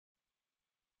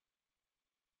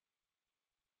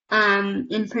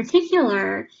in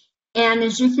particular. And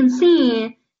as you can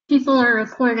see, people are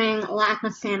reporting lack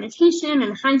of sanitation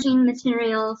and hygiene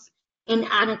materials,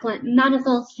 inadequate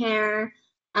medical care,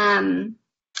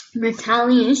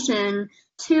 retaliation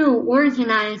to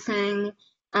organizing,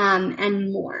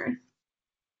 and more.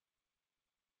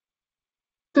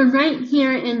 So right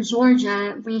here in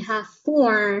Georgia, we have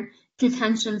 4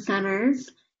 detention centers.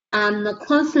 The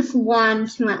closest one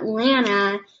to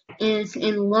Atlanta is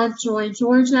in Lovejoy,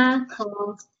 Georgia,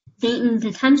 called Dayton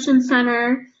Detention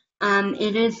Center.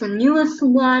 It is the newest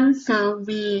one, so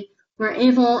we were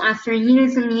able, after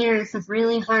years and years of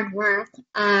really hard work,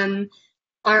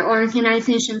 our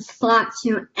organizations fought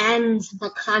to end the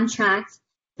contract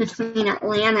between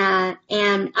Atlanta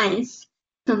and ICE.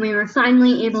 So we were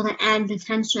finally able to end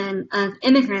detention of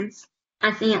immigrants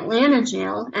at the Atlanta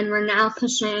jail, and we're now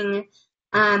pushing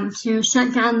to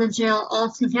shut down the jail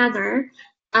altogether.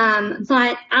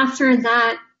 But after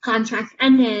that contract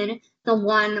ended, the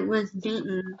one with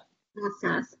Dayton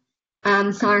left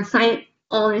us. So our fight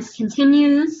always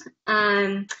continues.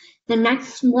 The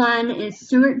next one is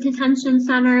Stewart Detention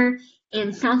Center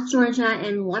in South Georgia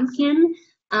in Lumpkin.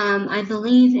 I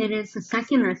believe it is the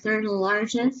 2nd or 3rd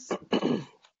largest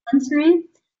dispensary.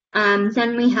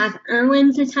 Then we have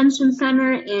Irwin Detention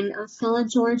Center in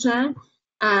Ocilla, Georgia,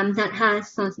 that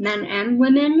has both men and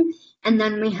women. And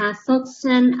then we have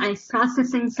Folkestone Ice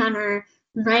Processing Center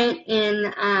right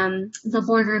in the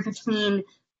border between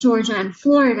Georgia and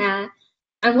Florida.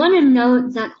 I want to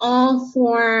note that all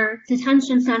 4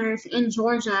 detention centers in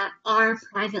Georgia are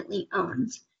privately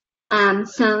owned.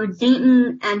 So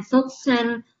Dayton and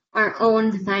Folkestone are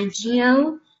owned by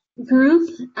Geo Group,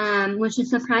 which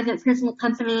is a private prison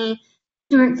company.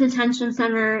 Stewart Detention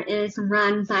Center is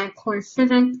run by Core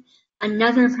Civic,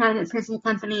 another private prison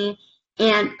company,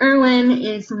 and Irwin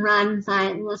is run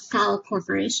by LaSalle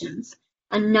Corporations,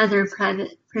 another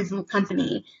private prison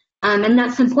company. And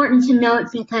that's important to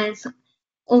note because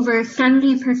over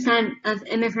 70% of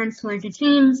immigrants who are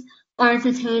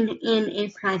detained in a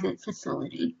private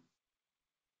facility.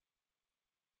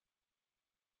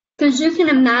 So as you can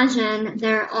imagine,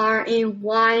 there are a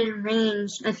wide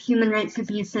range of human rights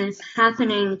abuses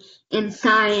happening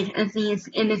inside of these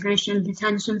immigration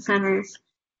detention centers.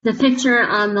 The picture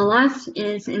on the left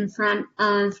is in front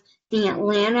of the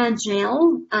Atlanta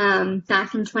jail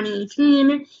back in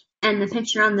 2018, and the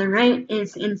picture on the right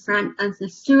is in front of the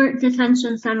Stewart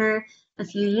Detention Center a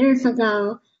few years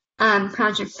ago.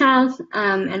 Project South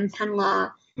and Penn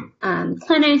Law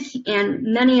Clinic and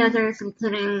many others,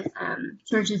 including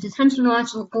Georgia Detention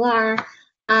Watch, GLAR,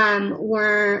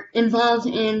 were involved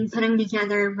in putting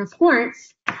together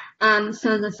reports.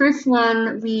 So the first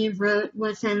one we wrote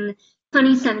was in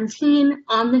 2017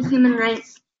 on the human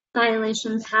rights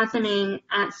violations happening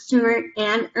at Stewart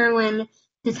and Irwin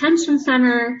Detention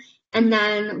Center, and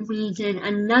then we did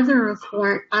another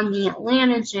report on the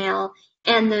Atlanta jail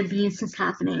and the abuses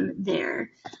happening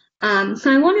there.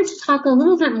 So I wanted to talk a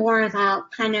little bit more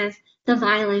about kind of the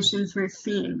violations we're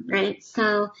seeing, right?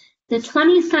 So the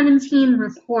 2017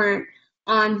 report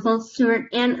on both Stewart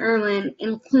and Irwin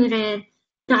included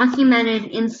documented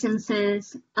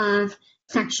instances of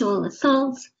sexual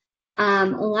assault,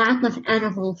 lack of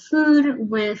edible food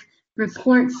with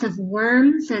reports of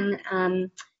worms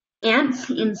and ants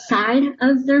inside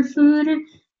of their food,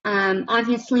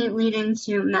 obviously leading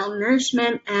to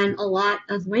malnourishment and a lot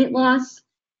of weight loss,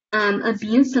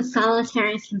 abuse of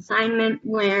solitary confinement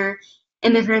where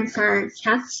immigrants are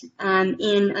kept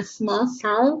in a small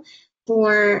cell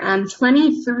for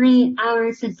 23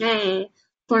 hours a day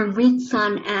for weeks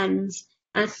on end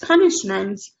as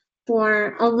punishment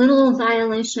for a little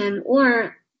violation,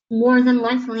 or more than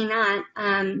likely not,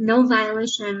 no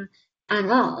violation at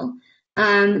all.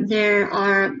 There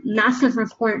are massive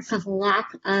reports of lack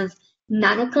of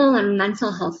medical and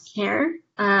mental health care.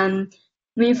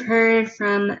 We've heard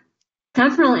from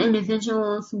several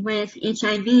individuals with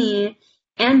HIV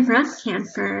and breast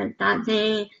cancer that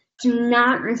they do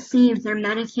not receive their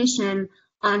medication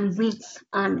on weeks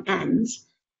on end.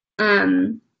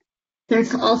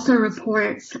 There's also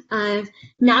reports of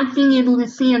not being able to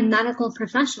see a medical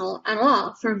professional at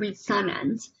all for weeks on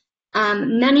end.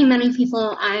 Many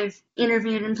people I've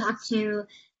interviewed and talked to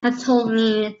have told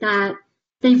me that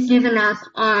they've given up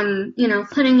on,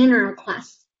 putting in a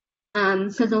request.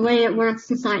 So the way it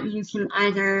works is that you can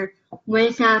either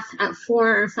wake up at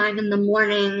 4 or 5 in the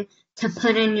morning to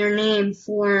put in your name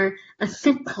for a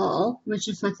sick call, which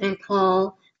is what they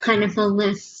call kind of a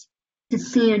list to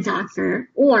see a doctor,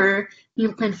 or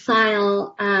you could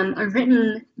file a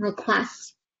written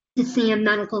request to see a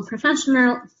medical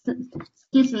professional,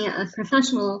 a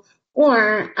professional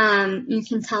or you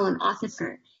can tell an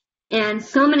officer. And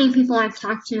so many people I've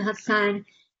talked to have said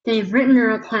they've written a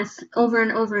request over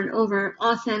and over and over,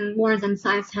 often more than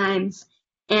 5 times,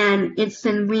 and it's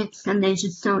been weeks and they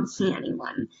just don't see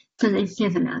anyone. So they've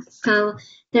given up. So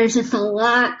there's just a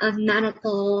lot of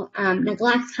medical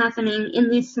neglect happening in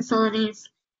these facilities.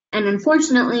 And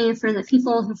unfortunately, for the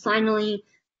people who finally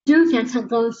do get to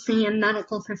go see a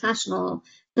medical professional,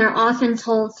 they're often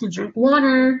told to drink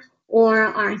water or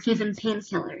are given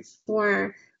painkillers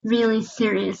for really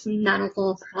serious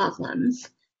medical problems.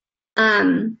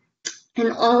 And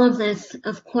all of this,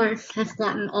 of course, has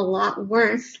gotten a lot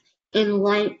worse in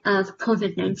light of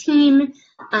COVID-19,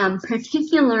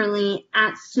 particularly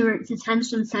at Stewart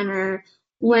Detention Center,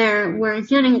 where we're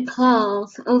getting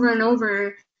calls over and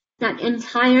over that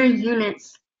entire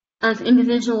units of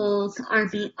individuals are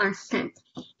sick.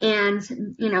 And,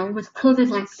 with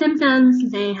COVID-like symptoms,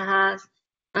 they have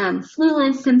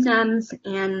flu-like symptoms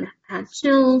and have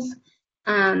chills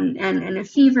and a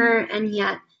fever, and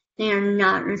yet they are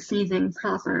not receiving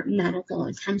proper medical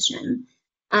attention.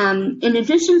 In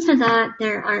addition to that,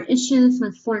 there are issues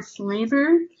with forced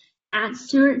labor at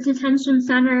Stewart Detention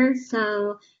Center.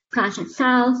 So Project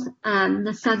South,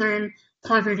 the Southern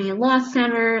Poverty Law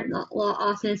Center, the Law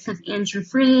Office of Andrew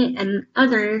Free, and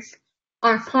others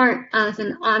are part of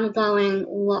an ongoing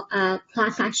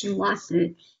class action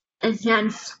lawsuit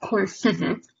against Core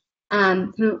Civic,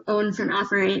 who owns and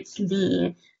operates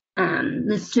the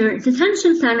Stewart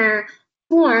Detention Center,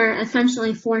 for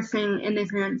essentially forcing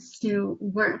immigrants to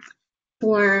work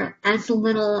for as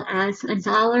little as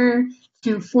 $1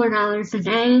 to $4 a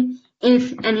day,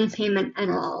 if any payment at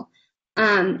all.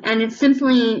 And it's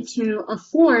simply to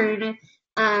afford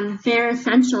bare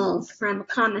essentials from a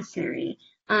commissary.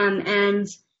 And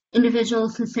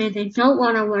individuals who say they don't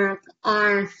want to work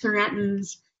are threatened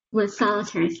with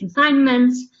solitary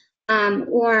confinement,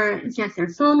 or get their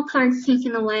phone cards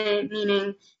taken away,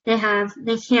 meaning they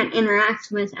can't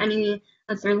interact with any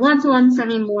of their loved ones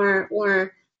anymore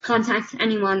or contact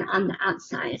anyone on the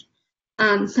outside.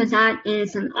 So that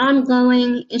is an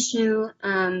ongoing issue.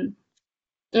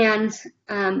 And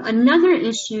another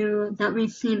issue that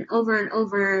we've seen over and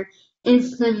over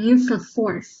is the use of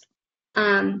force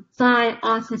by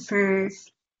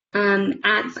officers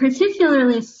at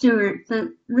particularly Stewart, but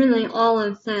really all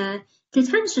of the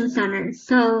detention centers.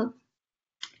 So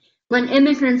when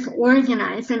immigrants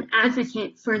organize and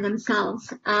advocate for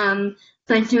themselves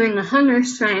by doing a hunger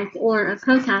strike or a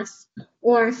protest,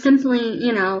 or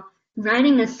simply,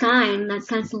 writing a sign that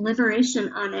says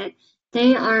liberation on it,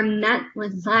 they are met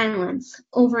with violence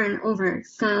over and over.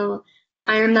 So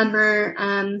I remember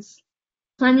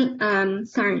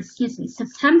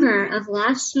September of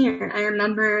last year, I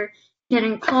remember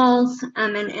getting calls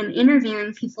and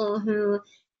interviewing people who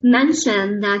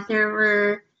mentioned that there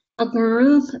were a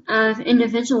group of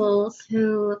individuals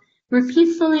who were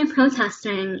peacefully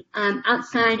protesting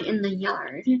outside in the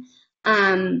yard,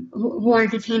 who are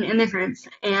detained immigrants,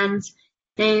 and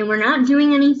they were not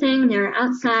doing anything. They were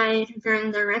outside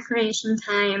during their recreation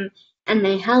time, and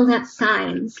they held up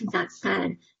signs that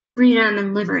said freedom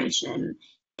and liberation.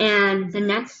 And the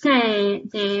next day,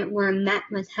 they were met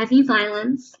with heavy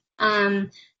violence.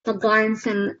 The guards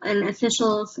and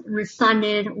officials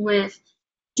responded with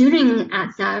shooting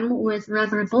at them with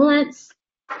rubber bullets.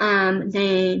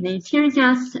 They tear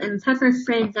gassed and pepper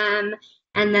sprayed them,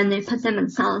 and then they put them in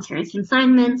solitary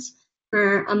confinement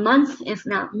for a month, if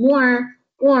not more,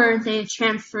 or they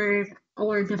transferred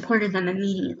or deported them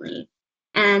immediately.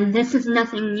 And this is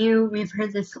nothing new. We've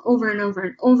heard this over and over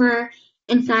and over.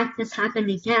 In fact, this happened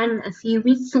again a few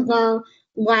weeks ago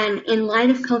when, in light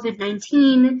of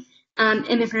COVID-19,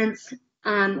 immigrants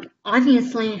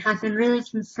obviously have been really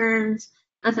concerned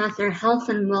about their health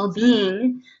and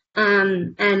well-being,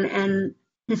 and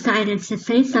decided to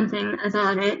say something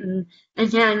about it and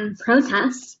again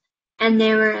protest, and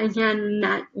they were again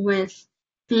met with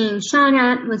being shot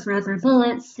at with rubber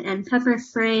bullets and pepper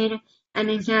sprayed, and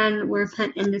again were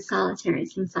put into solitary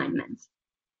confinement.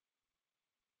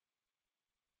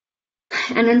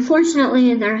 And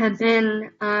unfortunately, there have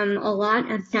been a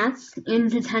lot of deaths in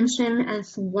detention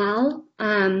as well.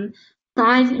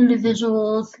 5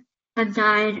 individuals have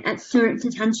died at Stewart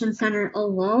Detention Center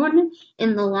alone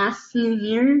in the last few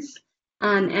years.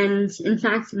 And in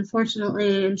fact,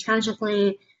 unfortunately and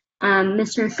tragically,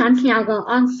 Mr. Santiago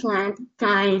Oxlade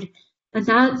died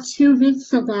about 2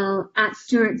 weeks ago at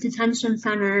Stewart Detention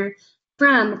Center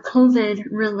from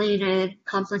COVID-related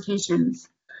complications.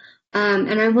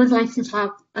 And I would like to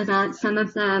talk about some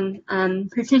of them,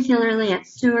 particularly at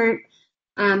Stewart.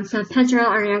 So Pedro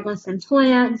Arriaga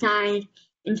Santoya died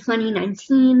in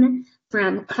 2019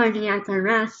 from cardiac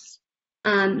arrest.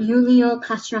 Julio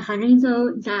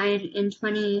Castro-Jarizo died in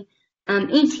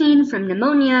 2018 from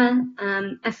pneumonia.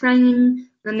 Efrain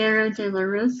Romero de la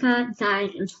Rosa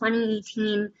died in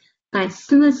 2018 by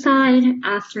suicide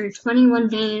after 21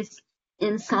 days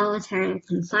in solitary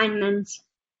confinement.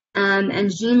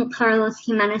 And Jean Carlos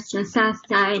Jimenez Joseph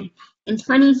died in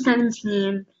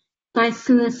 2017 by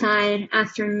suicide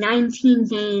after 19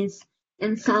 days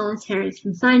in solitary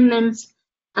confinement.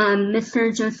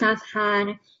 Mr. Joseph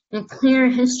had a clear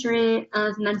history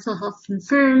of mental health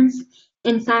concerns.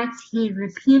 In fact, he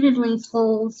repeatedly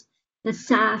told the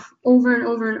staff over and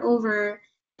over and over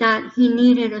that he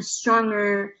needed a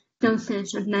stronger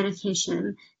dosage of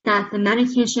medication, that the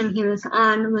medication he was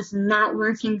on was not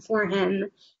working for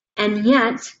him, and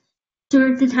yet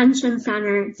Stewart Detention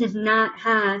Center did not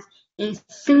have a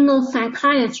single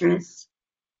psychiatrist,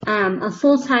 a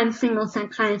full-time single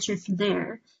psychiatrist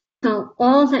there. So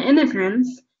all the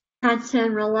immigrants had to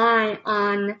rely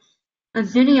on a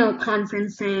video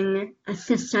conferencing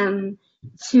system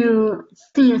to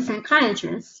see a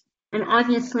psychiatrist. And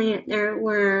obviously there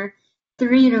were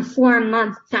 3 to 4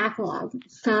 month backlog.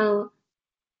 So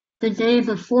the day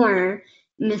before,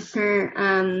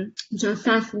 Mr.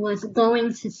 Joseph was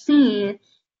going to see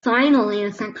finally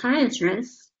a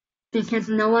psychiatrist because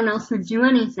no one else would do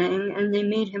anything, and they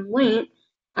made him wait.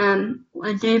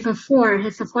 A day before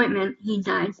his appointment, he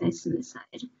died by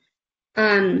suicide.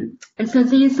 And so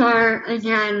these are,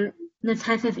 again, the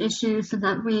type of issues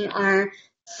that we are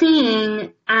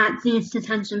seeing at these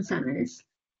detention centers.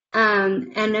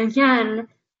 And again,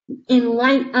 in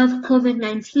light of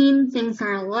COVID-19, things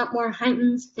are a lot more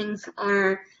heightened. Things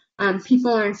are,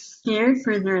 people are scared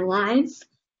for their lives.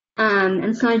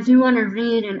 And so I do want to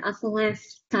read and uplift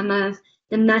some of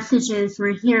the messages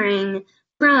we're hearing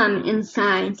from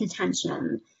inside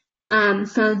detention.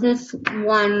 So this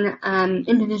one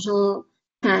individual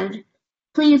said,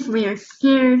 "Please, we are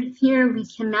scared here. We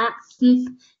cannot keep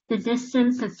the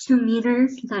distance of 2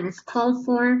 meters that is called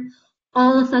for.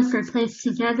 All of us are placed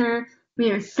together.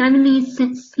 We are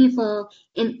 76 people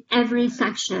in every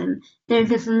section. There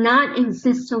does not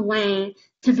exist a way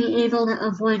to be able to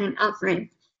avoid an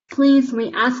outbreak. Please,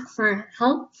 we ask for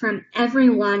help from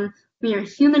everyone. We are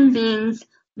human beings.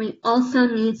 We also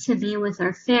need to be with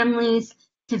our families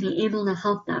to be able to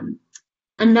help them."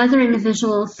 Another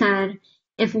individual said,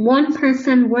 "If one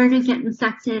person were to get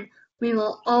infected, we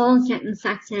will all get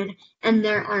infected, and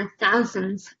there are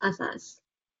thousands of us."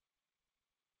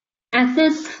 At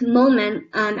this moment,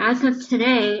 as of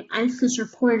today, ICE is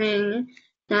reporting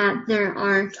that there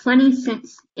are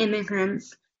 26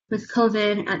 immigrants with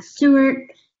COVID at Stewart,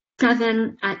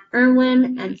 7 at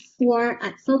Irwin, and 4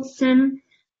 at Folkestone.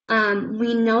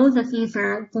 We know that these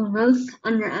are gross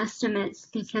underestimates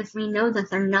because we know that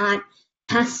they're not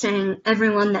testing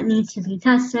everyone that needs to be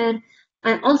tested.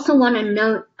 I also want to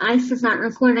note, ICE is not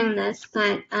reporting this,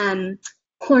 but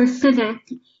Core Civic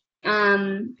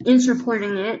is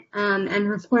reporting it, and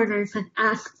reporters have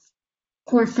asked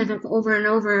Core Civic over and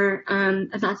over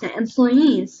about the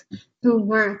employees who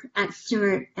work at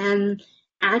Stewart. And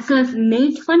as of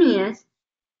May 20th,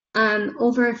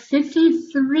 over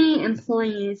 53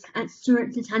 employees at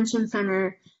Stewart Detention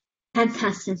Center had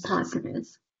tested positive.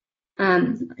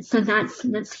 So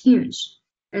that's huge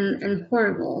and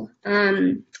horrible.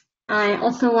 I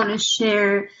also want to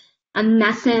share a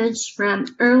message from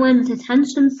Irwin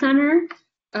Detention Center.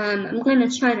 I'm going to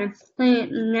try to play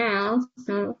it now,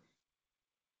 so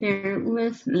bear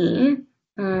with me.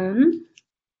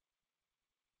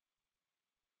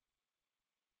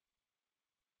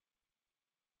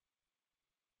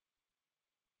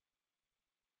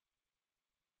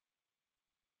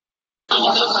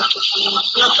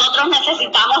 Nosotros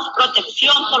necesitamos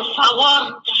protección, por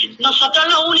favor. Nosotros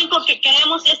lo único que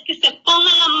queremos es que se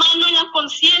ponga la mano en la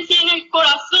conciencia y en el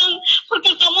corazón,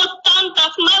 porque somos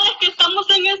tantas madres que estamos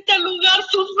en este lugar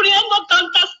sufriendo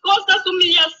tantas cosas,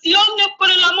 humillaciones, por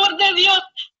el amor de Dios,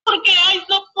 porque ICE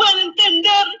no puede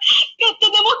entender que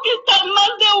tenemos que estar más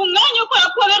de un año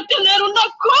para poder tener una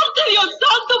corte, Dios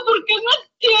santo, porque no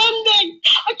entienden.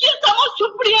 Aquí estamos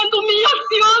sufriendo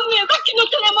humillaciones, aquí no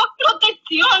tenemos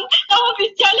protección. Los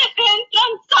oficiales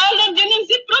entran, salen, vienen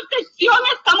sin protección.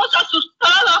 Estamos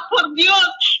asustadas, por Dios.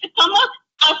 Estamos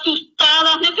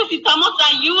asustadas, necesitamos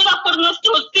ayuda por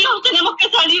nuestros hijos. Tenemos que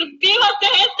salir vivas de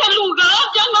este lugar,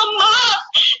 ya no más.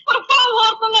 Por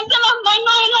favor, pónganse las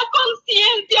manos en la conciencia.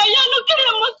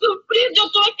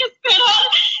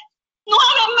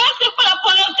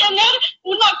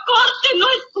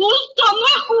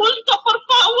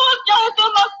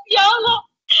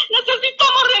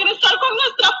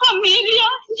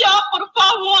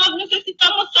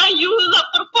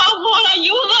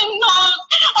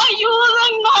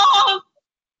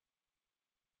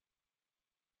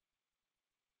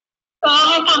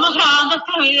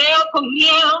 video con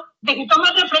miedo de que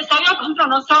tomen represalias contra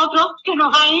nosotros, que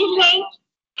nos aíslen,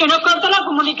 que nos corten la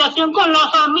comunicación con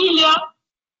la familia.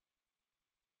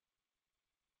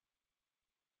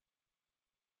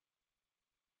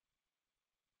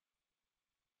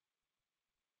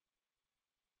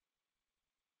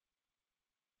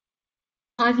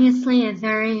 Obviously, a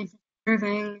very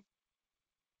disturbing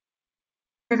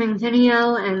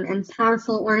video and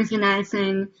powerful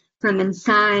organizing from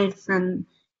inside, from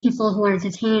people who are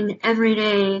detained every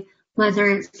day, whether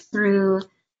it's through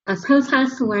a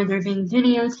protest where they're being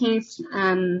videotaped,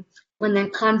 when they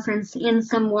conference in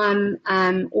someone,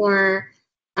 or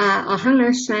a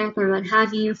hunger strike or what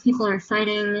have you. People are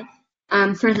fighting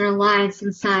for their lives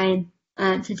inside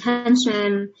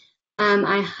detention.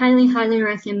 I highly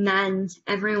recommend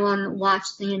everyone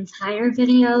watch the entire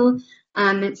video.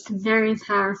 It's very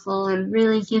powerful and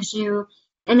really gives you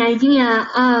an idea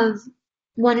of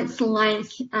what it's like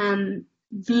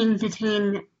being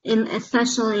detained,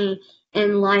 especially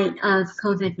in light of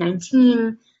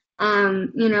COVID-19.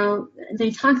 You know, they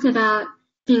talked about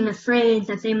being afraid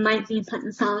that they might be put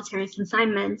in solitary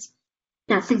confinement.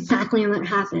 That's exactly what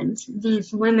happened.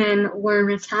 These women were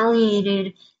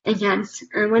retaliated against.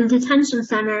 Irwin Detention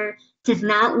Center did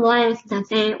not like that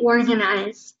they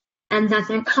organized and that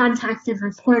they contacted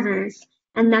reporters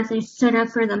and that they stood up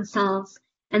for themselves.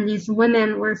 And these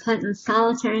women were put in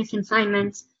solitary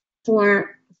confinement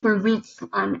for weeks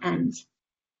on end.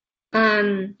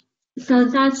 So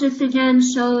that just again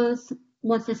shows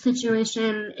what the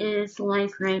situation is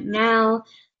like right now.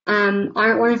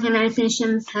 Our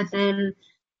organizations have been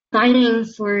fighting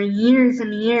for years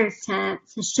and years to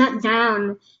shut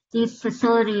down these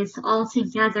facilities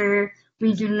altogether.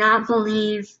 We do not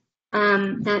believe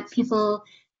that people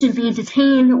should be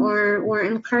detained or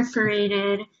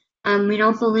incarcerated. We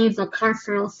don't believe the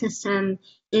carceral system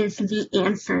is the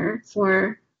answer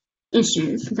for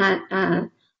issues that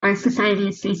our society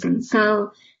is facing.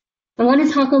 So I want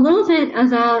to talk a little bit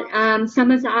about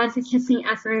some of the advocacy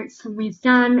efforts we've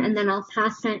done, and then I'll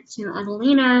pass it to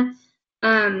Adelina.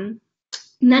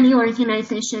 Many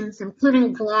organizations,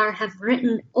 including GLAR, have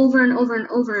written over and over and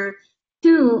over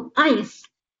to ICE,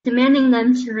 demanding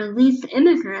them to release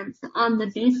immigrants on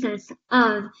the basis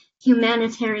of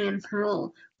humanitarian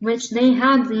parole, which they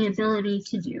have the ability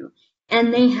to do,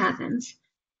 and they haven't.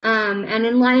 And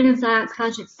in light of that,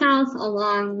 Project South,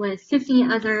 along with 50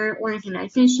 other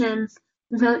organizations,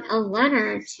 wrote a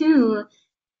letter to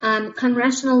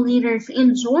congressional leaders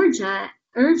in Georgia,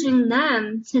 urging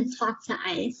them to talk to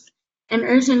ICE and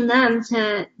urging them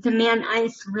to demand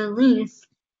ICE release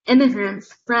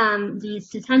immigrants from these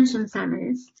detention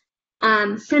centers.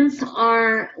 Since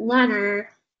our letter,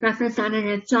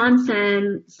 Representative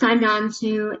Johnson signed on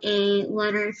to a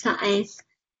letter to ICE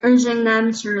urging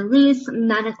them to release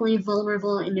medically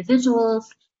vulnerable individuals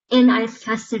in ICE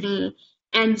custody,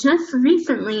 and just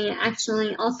recently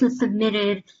actually also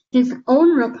submitted his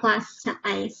own request to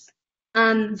ICE,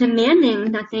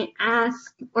 demanding that they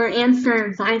ask or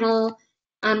answer vital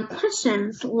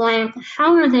questions like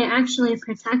how are they actually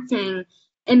protecting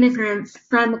immigrants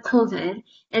from COVID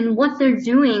and what they're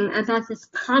doing about this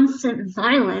constant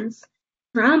violence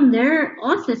from their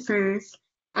officers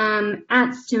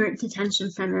at Stewart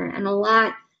Detention Center. And a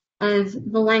lot of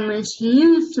the language he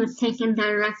used was taken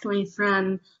directly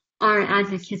from our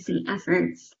advocacy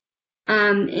efforts.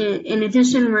 In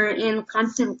addition, we're in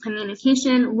constant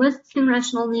communication with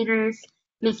congressional leaders,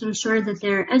 making sure that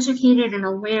they're educated and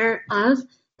aware of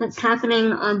what's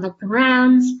happening on the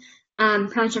ground.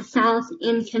 Project South,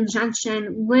 in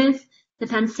conjunction with the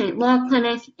Penn State Law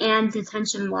Clinic and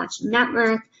Detention Watch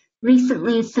Network,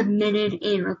 recently submitted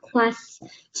a request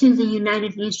to the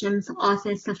United Nations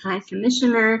Office of High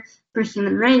Commissioner for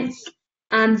Human Rights,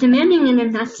 demanding an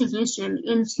investigation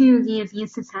into the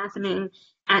abuses happening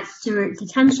at Stewart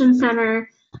Detention Center.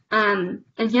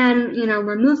 Again, you know,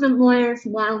 we're movement lawyers.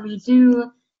 While we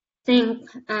do think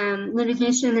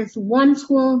litigation is one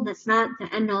tool, that's not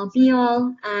the end-all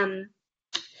be-all.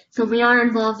 So we are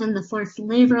involved in the forced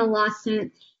labor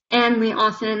lawsuit, and we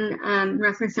often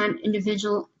represent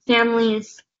individual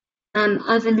families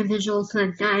of individuals who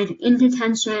have died in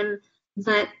detention.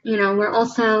 But, you know, we're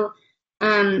also,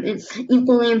 it's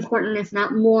equally important, if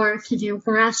not more, to do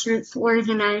grassroots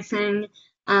organizing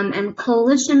and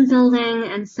coalition building.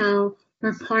 And so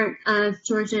we're part of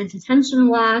Georgia Detention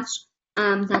Watch.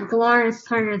 That GLAR is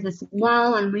part of this as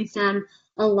well, and we've done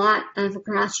a lot of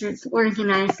grassroots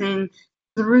organizing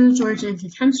through Georgia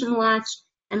Detention Watch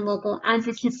and local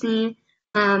advocacy.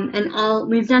 And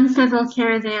we've done several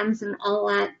caravans, and I'll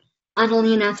let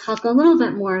Adelina talk a little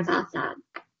bit more about that.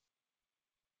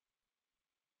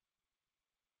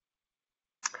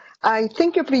 I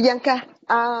thank you, Priyanka.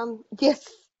 Yes,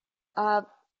 uh,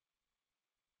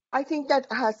 I think that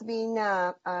has been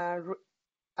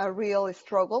a real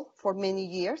struggle for many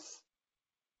years.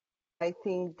 I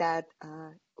think that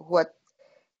what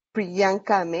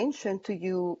Priyanka mentioned to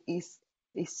you is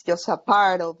just a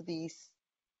part of the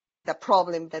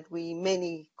problem that we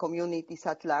many communities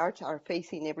at large are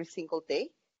facing every single day.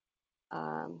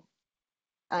 Um,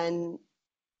 and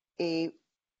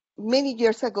many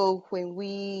years ago, when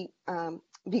we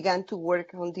began to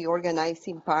work on the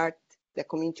organizing part, the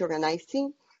community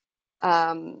organizing,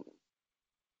 um,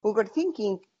 we were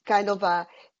thinking kind of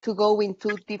to go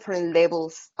into different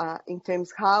levels in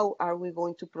terms how are we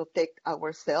going to protect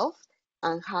ourselves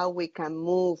and how we can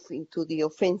move into the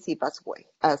offensive as well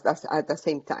as at the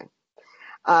same time.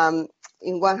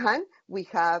 In one hand, we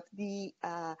have the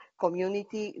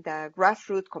community, the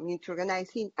grassroots community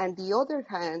organizing, and the other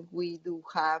hand, we do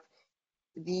have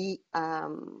the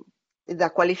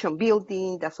coalition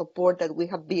building, the support that we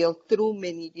have built through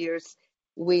many years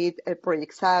with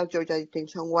Project South, Georgia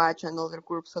Detention Watch, and other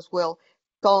groups as well,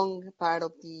 tongue part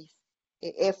of these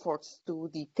efforts to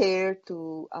deter,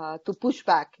 to push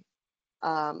back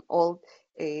all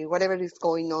whatever is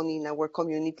going on in our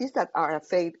communities that are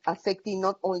affecting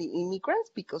not only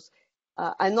immigrants, because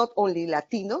and not only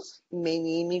Latinos,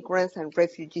 many immigrants and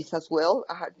refugees as well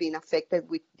have been affected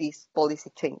with this policy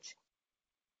change.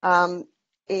 Um,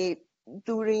 eh,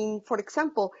 for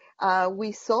example,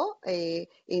 we saw in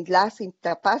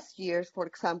the past years, for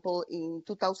example, in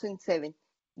 2007,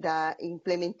 the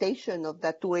implementation of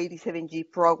the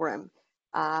 287G program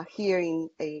here in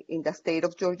the state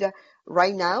of Georgia.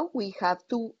 Right now, we have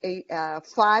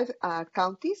five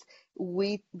counties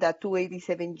with the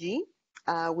 287G,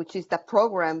 which is the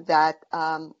program that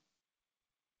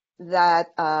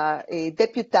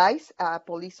deputize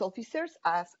police officers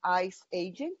as ICE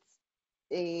agents.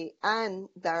 And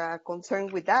the concern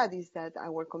with that is that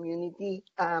our community,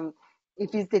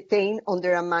 if it's detained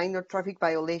under a minor traffic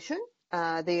violation,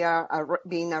 they are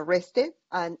being arrested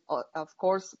and, of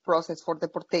course, processed for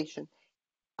deportation.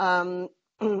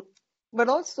 But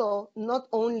also, not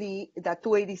only the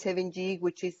 287G,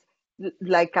 which is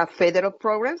like a federal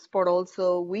programs, but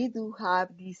also we do have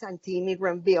these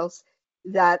anti-immigrant bills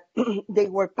that they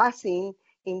were passing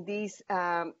in this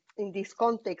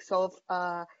context of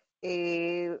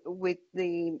with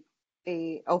the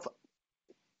of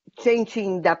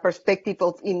changing the perspective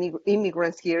of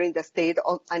immigrants here in the state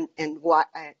and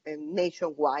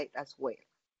nationwide as well.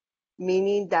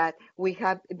 Meaning that we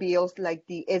have bills like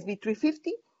the SB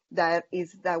 350, that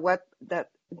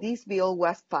this bill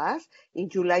was passed in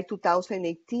July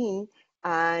 2018,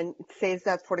 and it says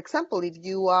that, for example, if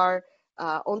you are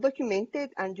undocumented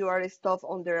and you are stopped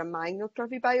under a minor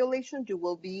traffic violation, you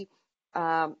will be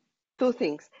two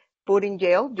things: put in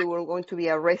jail, you are going to be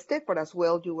arrested, but as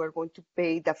well you are going to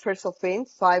pay the first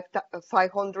offense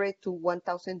 $500 to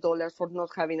 $1,000 for not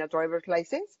having a driver's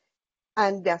license.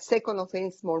 And the second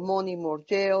offense, more money, more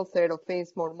jail. Third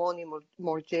offense, more money,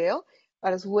 more jail.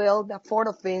 But as well, the fourth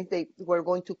offense, they were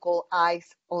going to call ICE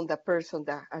on the person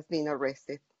that has been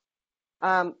arrested.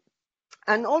 And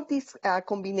all this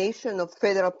combination of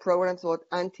federal programs or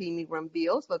anti-immigrant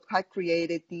bills that had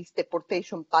created this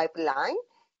deportation pipeline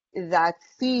that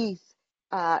feeds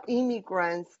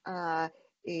immigrants, black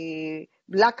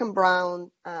and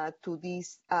brown, to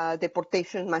this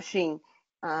deportation machine.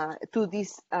 To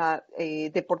these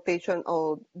deportation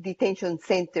or detention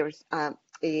centers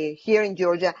here in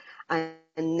Georgia and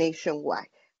nationwide.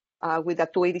 With the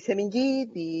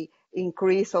 287G, the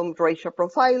increase on racial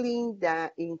profiling,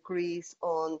 the increase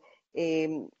on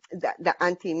the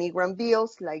anti-immigrant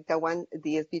bills, like the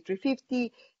SB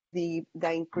 350, the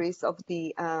increase of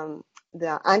the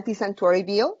anti-sanctuary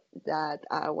bill that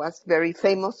was very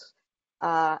famous,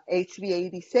 HB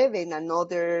 87,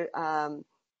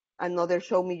 another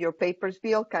Show Me Your Papers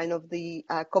bill, kind of the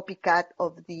copycat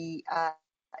of the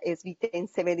SB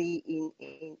 1070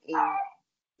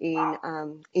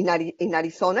 in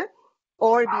Arizona,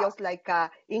 or bills like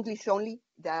English only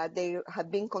that they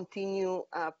have been continue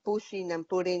pushing and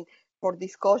putting for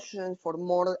discussion for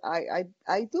more. I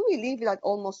do believe that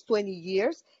almost 20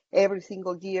 years, every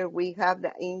single year we have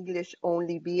the English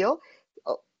only bill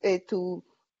to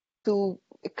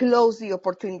close the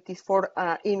opportunities for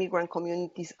immigrant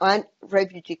communities and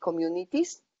refugee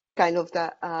communities, kind of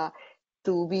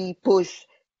to be pushed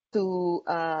to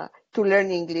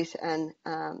learn English and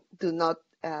do not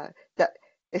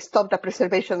stop the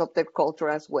preservation of their culture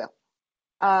as well.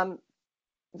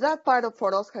 That part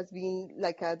for us has been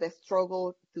like the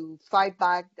struggle to fight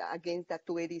back against that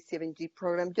 287G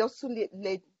program. Just to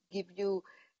give you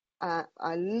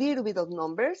a little bit of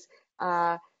numbers.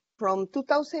 From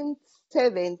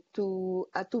 2007 to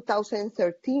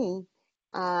 2013,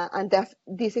 and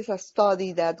this is a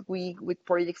study that we, with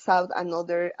Project South and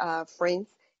other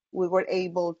friends, we were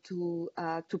able to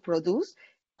produce.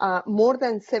 More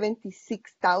than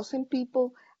 76,000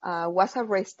 people was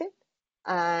arrested,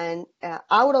 and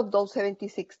out of those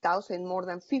 76,000, more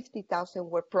than 50,000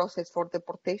 were processed for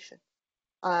deportation.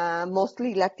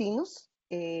 Mostly Latinos,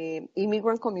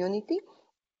 immigrant community.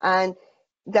 And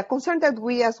the concern that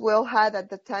we as well had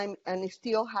at the time, and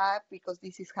still have because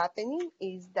this is happening,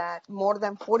 is that more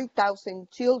than 40,000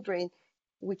 children,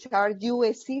 which are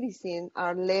U.S. citizens,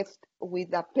 are left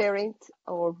with a parent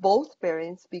or both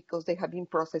parents because they have been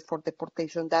processed for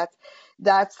deportation. That's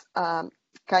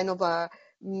kind of a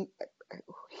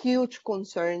huge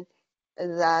concern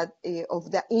that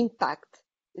of the impact.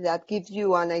 That gives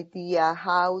you an idea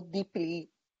how deeply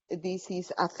this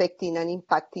is affecting and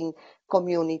impacting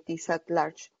communities at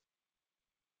large.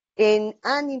 And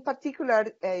in particular,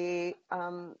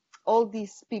 all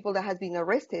these people that have been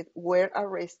arrested were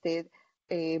arrested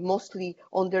mostly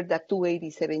under the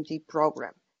 287G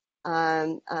program.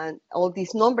 And all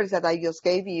these numbers that I just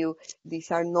gave you, these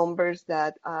are numbers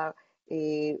that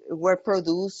were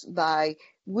produced by,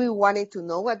 we wanted to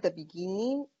know at the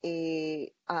beginning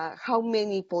how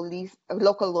many police,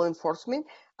 local law enforcement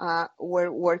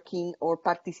were working or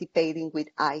participating with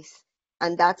ICE.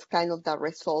 And that's kind of the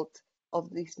result of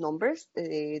these numbers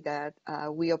that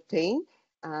we obtained.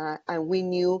 And we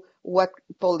knew what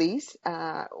police,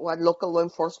 what local law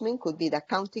enforcement, could be the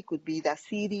county, could be the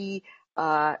city,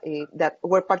 that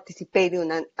were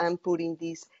participating and putting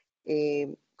these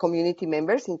community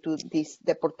members into this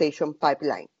deportation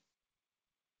pipeline.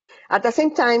 At the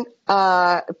same time,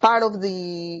 part of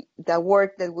the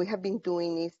work that we have been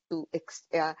doing is to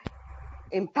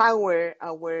empower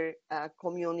our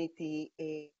community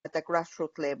at the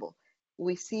grassroots level.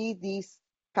 We see this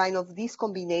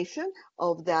combination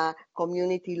of the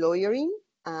community lawyering,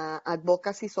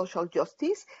 advocacy, social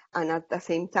justice, and at the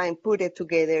same time put it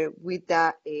together with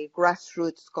the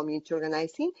grassroots community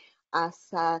organizing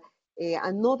as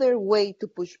another way to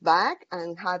push back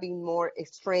and having more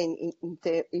strength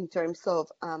in terms of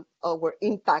our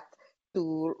impact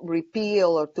to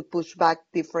repeal or to push back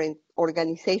different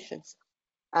organizations.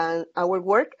 And our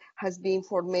work has been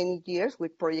for many years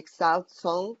with Project South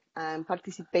Song and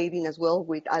participating as well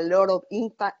with a lot of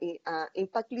impact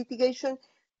litigation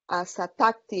as a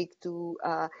tactic to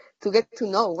get to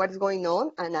know what is going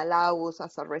on and allow us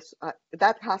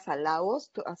that has allowed us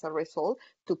to, as a result,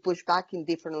 to push back in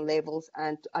different levels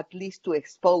and at least to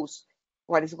expose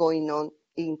what is going on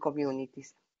in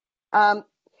communities.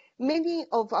 Many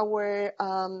of our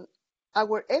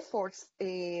efforts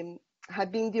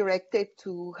have been directed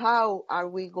to how are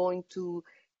we going to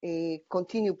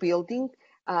continue building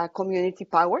community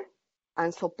power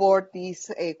and support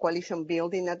this coalition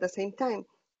building at the same time.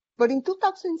 But in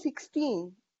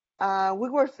 2016, we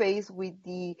were faced with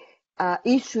the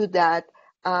issue that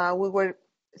we were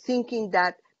thinking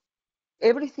that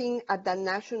everything at the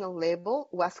national level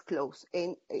was closed,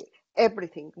 and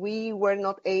everything. We were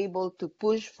not able to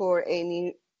push for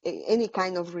any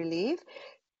kind of relief.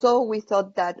 So we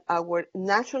thought that our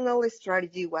national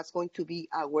strategy was going to be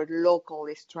our local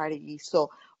strategy.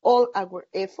 So all our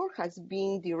effort has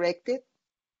been directed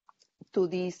to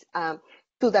this, to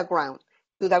the ground.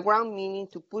 To the ground meaning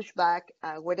to push back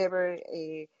whatever,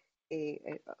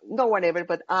 not whatever,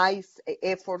 but ICE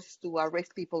efforts to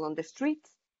arrest people on the streets.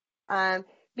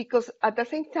 Because at the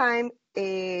same time,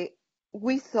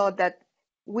 we felt that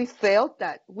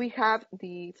we have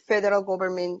the federal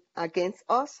government against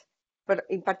us, but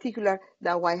in particular,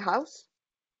 the White House,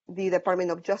 the Department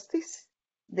of Justice,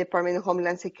 Department of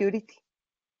Homeland Security.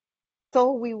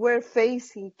 So we were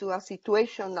facing to a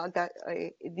situation that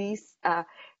this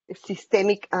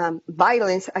systemic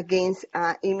violence against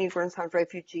immigrants and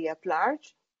refugees at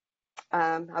large.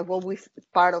 I've always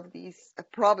part of this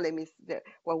problem is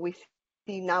what we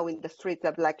see now in the streets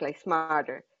of Black Lives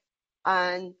Matter.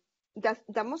 And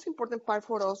the most important part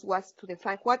for us was to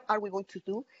define what are we going to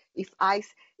do if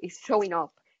ICE is showing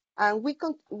up. And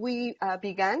we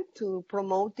began to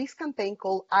promote this campaign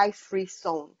called ICE Free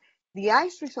Zone. The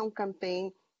ICE Free Zone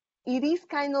campaign, it is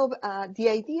kind of, the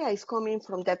idea is coming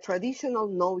from the traditional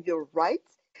know your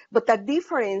rights, but the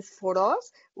difference for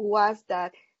us was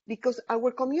that because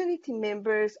our community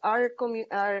members are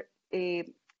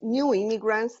new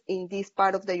immigrants in this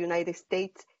part of the United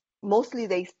States, mostly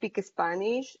they speak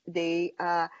Spanish.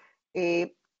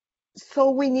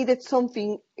 So we needed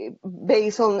something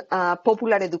based on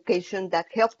popular education that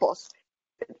help us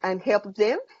and help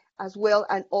them as well,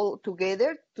 and all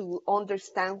together to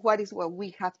understand what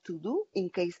we have to do in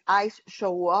case ICE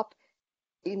show up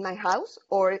in my house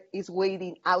or is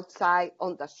waiting outside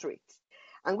on the streets.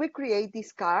 And we create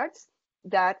these cards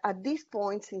that at this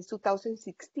point, since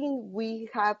 2016, we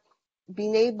have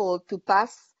been able to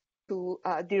pass to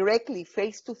directly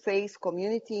face-to-face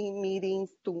community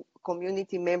meetings to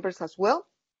community members as well,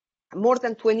 more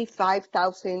than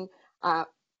 25,000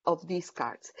 of these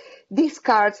cards. These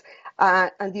cards,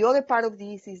 and the other part of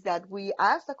this is that we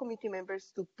ask the community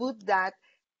members to put that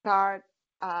card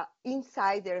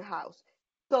inside their house.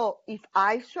 So if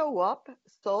I show up,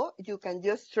 so you can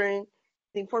just turn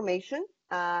the information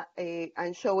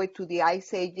and show it to the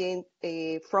ICE agent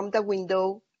from the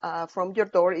window, from your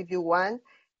door if you want,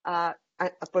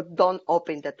 but don't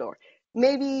open the door.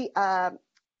 Maybe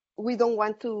we don't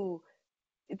want to,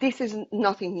 this is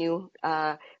nothing new,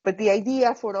 but the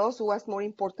idea for us was more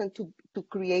important to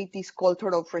create this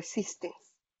culture of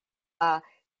resistance.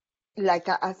 Like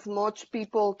as much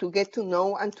people to get to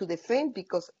know and to defend,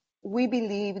 because we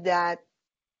believe that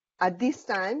at this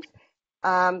time,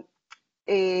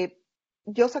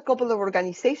 just a couple of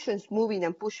organizations moving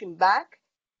and pushing back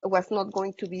was not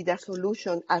going to be the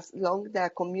solution as long as the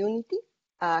community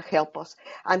help us.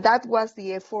 And that was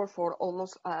the effort for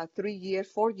almost 3 years,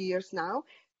 4 years now,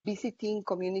 visiting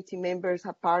community members'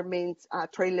 apartments,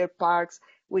 trailer parks.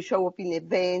 We show up in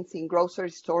events, in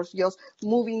grocery stores, just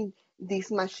moving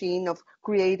this machine of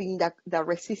creating the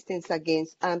resistance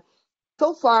against.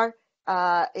 So far,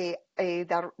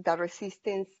 the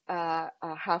resistance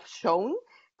have shown,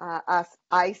 as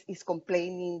ICE is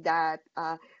complaining that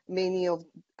many of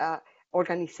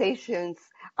organizations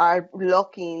are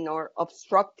blocking or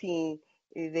obstructing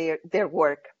their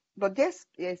work. But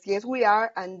yes, we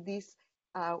are, and this,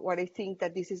 what I think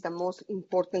that this is the most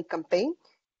important campaign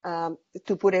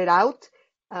to put it out.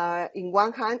 In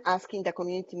one hand, asking the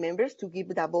community members to give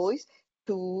the voice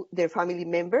to their family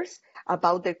members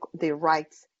about their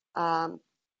rights.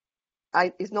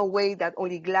 It's no way that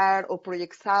only GLAD or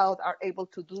Project South are able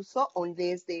to do so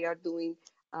unless they are doing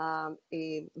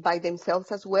by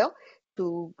themselves as well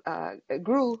to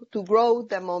grow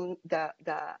the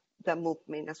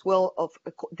movement as well of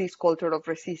this culture of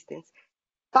resistance.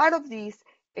 Part of this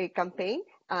campaign,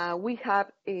 we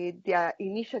have the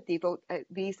initiative of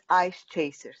these ICE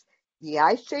chasers. The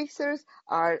ICE chasers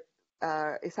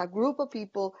is a group of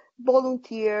people,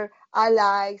 volunteer,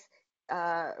 allies,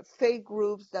 faith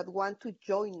groups that want to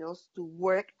join us to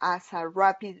work as a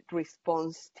rapid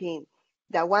response team.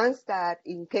 The ones that,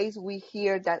 in case we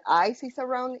hear that ICE is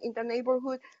around in the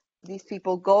neighborhood, these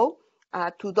people go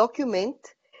to document,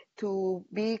 to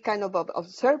be kind of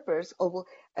observers of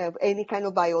any kind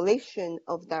of violation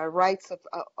of the rights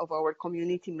of our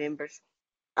community members.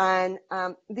 And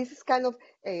this is kind of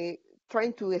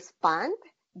trying to expand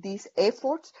these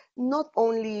efforts, not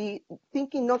only in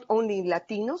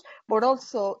Latinos, but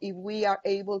also if we are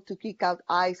able to kick out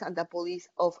ICE and the police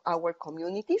of our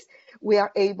communities, we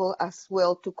are able as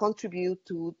well to contribute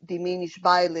to diminish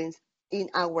violence in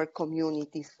our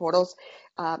communities. For us,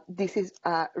 this is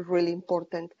really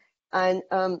important. And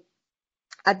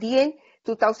at the end,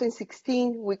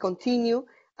 2016, we continue.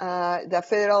 The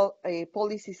federal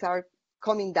policies are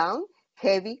coming down,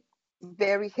 heavy,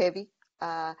 very heavy,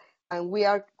 and we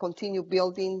are continue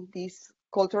building this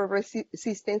cultural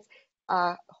resistance,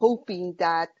 hoping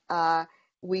that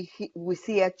we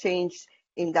see a change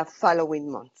in the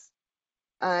following months.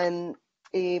 And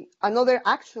another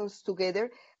actions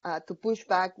together to push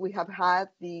back, we have had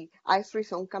the ICE Free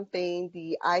Zone campaign,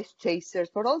 the ICE Chasers,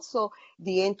 but also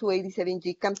the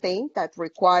N287G campaign that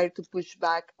required to push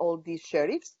back all these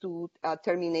sheriffs to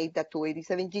terminate the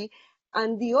 287G.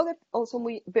 And the other also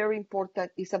very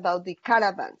important is about the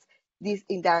caravans. This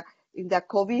in the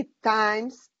COVID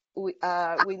times, we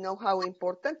know how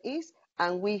important it is,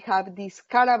 and we have these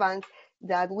caravans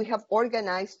that we have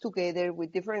organized together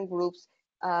with different groups,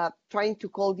 trying to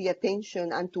call the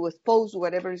attention and to expose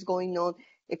whatever is going on,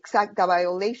 the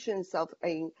violations of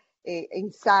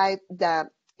inside the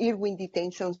Irwin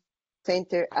Detention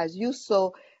Center. As you saw,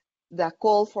 the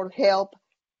call for help,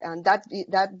 and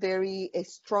that very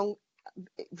strong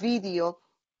video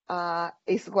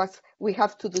is what we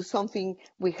have to do something.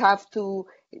 We have to,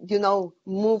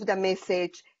 move the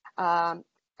message,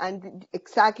 and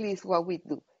exactly is what we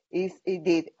do.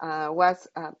 Was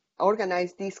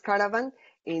organized this caravan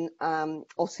in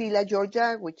Osceola,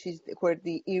 Georgia, which is where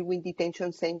the Irwin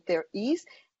Detention Center is,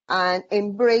 and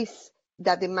embrace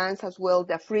the demands as well,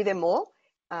 the Freedom All,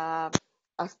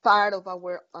 as part of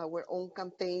our own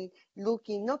campaign,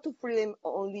 looking not to freedom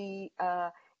only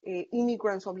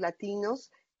immigrants of Latinos,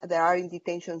 that are in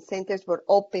detention centers, but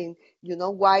open,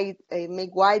 wide,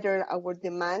 make wider our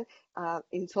demand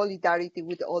in solidarity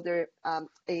with other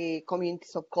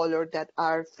communities of color that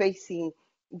are facing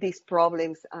these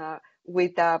problems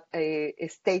with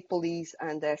state police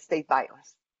and state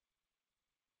violence.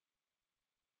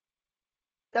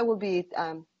 That will be it,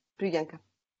 Priyanka.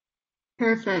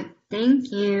 Perfect.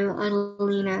 Thank you,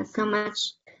 Adelina, so much.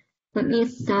 Let me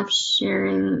stop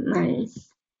sharing my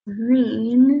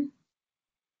screen.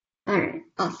 All right,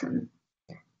 awesome.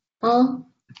 I'll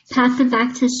pass it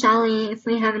back to Shelly if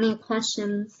we have any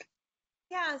questions.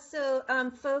 Yeah, so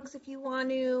folks, if you want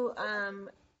to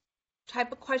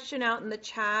type a question out in the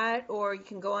chat, or you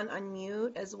can go on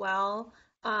unmute as well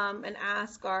and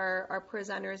ask our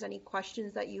presenters any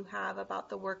questions that you have about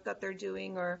the work that they're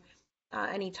doing, or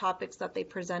any topics that they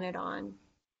presented on.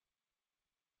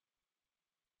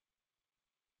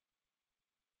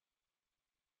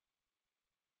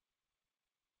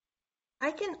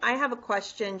 I have a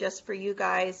question just for you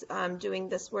guys doing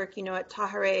this work. At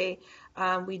Tahare,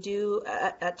 we do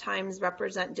at times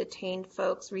represent detained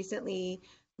folks. Recently,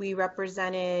 we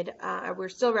represented, we're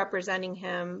still representing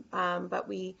him, but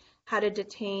we had a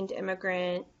detained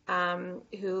immigrant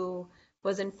who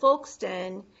was in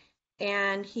Folkestone,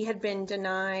 and he had been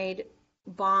denied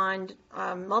bond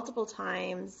multiple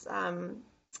times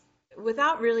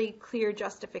without really clear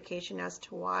justification as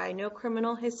to why. No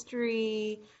criminal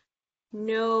history,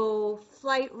 no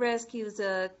flight risk. He was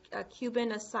a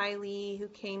Cuban asylee who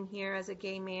came here as a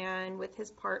gay man with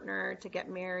his partner to get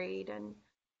married and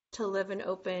to live an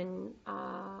open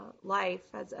life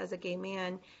as a gay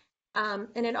man.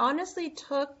 And it honestly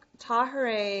took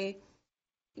Tahare,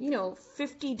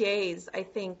 50 days, I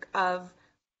think, of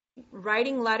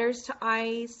writing letters to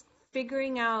ICE,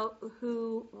 figuring out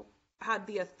who had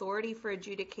the authority for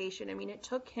adjudication. I mean, it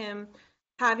took him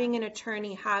having an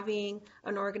attorney, having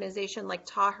an organization like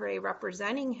Tahare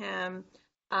representing him.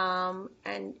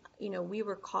 And, we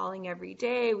were calling every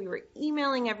day, we were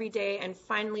emailing every day, and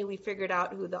finally we figured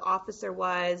out who the officer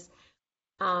was.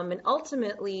 And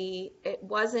ultimately, it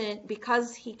wasn't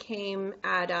because he came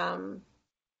at an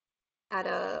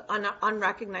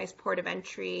unrecognized port of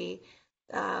entry.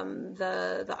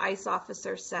 The ICE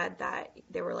officer said that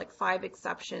there were like 5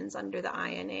 exceptions under the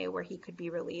INA where he could be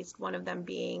released, one of them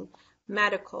being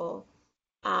medical.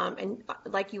 And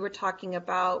like you were talking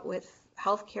about with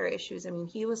healthcare issues, I mean,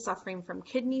 he was suffering from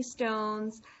kidney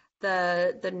stones.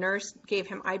 The nurse gave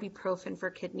him ibuprofen for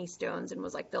kidney stones and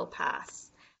was like, they'll pass.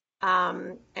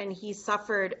 And he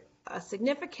suffered a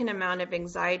significant amount of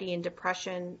anxiety and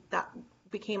depression that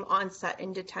became onset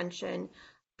in detention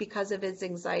because of his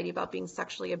anxiety about being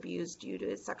sexually abused due to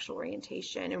his sexual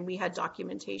orientation. And we had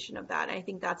documentation of that. And I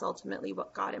think that's ultimately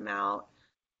what got him out.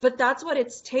 But that's what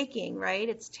it's taking, right?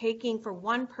 It's taking for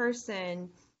one person,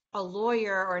 a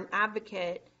lawyer or an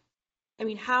advocate. I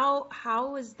mean,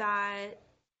 how is that?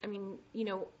 I mean,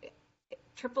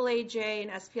 AAAJ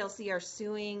and SPLC are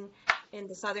suing in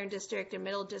the Southern District and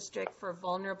Middle District for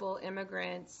vulnerable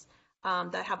immigrants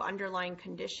that have underlying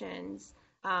conditions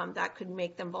that could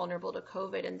make them vulnerable to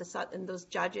COVID. And those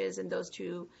judges in those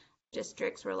 2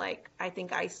 districts were like, I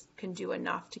think ICE can do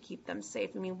enough to keep them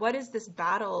safe. I mean, what is this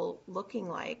battle looking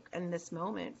like in this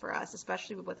moment for us,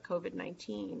 especially with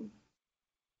COVID-19?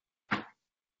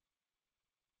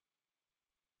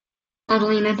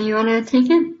 Adelina, do you want to take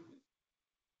it?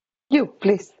 You,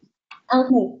 please.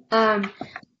 Okay.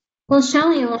 Well,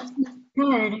 Shelley, like you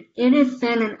said, it has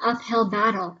been an uphill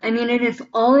battle. I mean, it has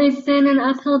always been an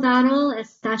uphill battle,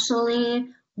 especially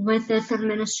with this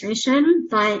administration,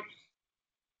 but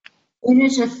it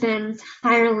has just been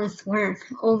tireless work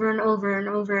over and over and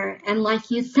over. And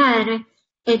like you said,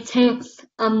 it takes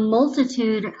a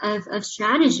multitude of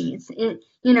strategies. Okay.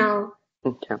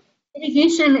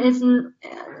 Mitigation isn't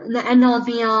the end all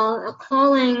be all.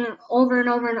 Calling over and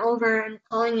over and over and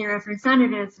calling your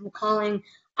representatives and calling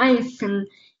ICE and,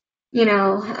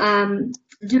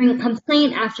 doing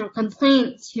complaint after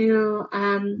complaint to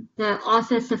the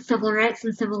Office of Civil Rights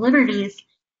and Civil Liberties.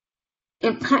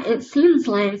 It seems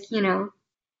like, it's been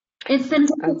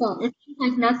difficult. It seems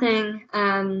like nothing,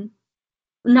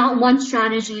 not one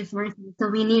strategy is working, so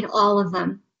we need all of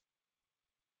them.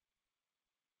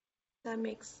 That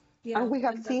makes, yeah. And we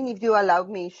have seen, if you allow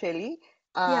me, Shelley,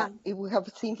 Yeah. if we have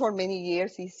seen for many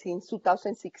years, since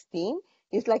 2016,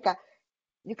 it's like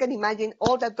you can imagine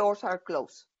all the doors are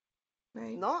closed.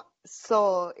 Right. No?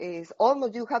 So it's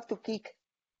almost you have to kick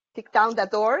down the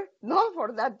door, no,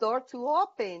 for that door to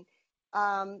open.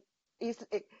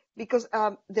 Because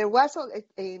there was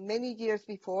many years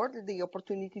before the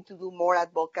opportunity to do more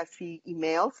advocacy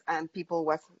emails, and people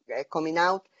was coming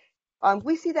out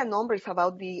we see the numbers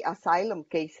about the asylum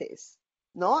cases,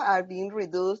 no, are being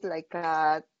reduced like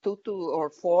 2 or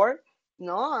 4,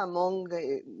 no, among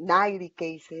the 90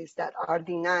 cases that are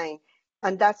denied,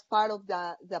 and that's part of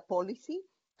the policy,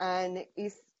 and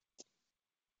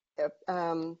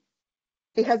um,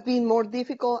 it has been more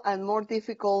difficult and more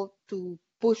difficult to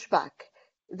push back.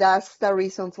 That's the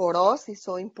reason for us. It's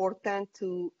so important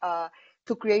to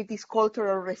create this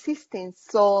cultural resistance.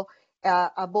 So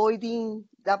avoiding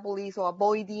the police or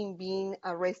avoiding being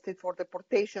arrested for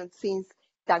deportation since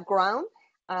the ground,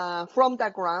 from the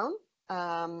ground.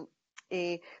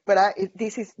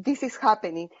 This is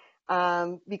happening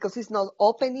because it's not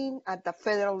opening at the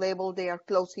federal level. They are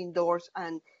closing doors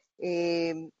and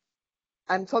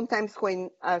sometimes when,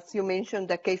 as you mentioned,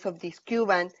 the case of this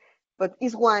Cuban, but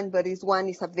it's one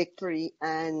is a victory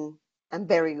and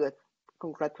very good.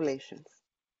 Congratulations.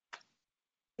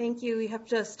 Thank you. We have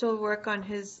to still work on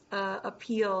his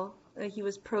appeal. He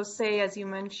was pro se, as you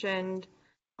mentioned,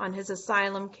 on his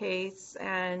asylum case,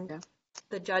 and Yeah.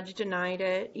 the judge denied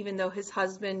it, even though his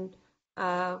husband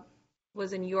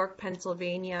was in York,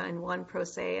 Pennsylvania, and won pro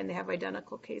se, and they have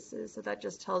identical cases. So that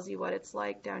just tells you what it's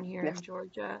like down here Yeah. in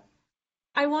Georgia.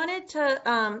 I wanted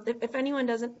to, if anyone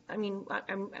doesn't, I mean,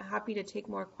 I'm happy to take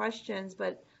more questions,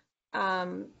 but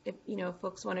if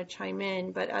folks want to chime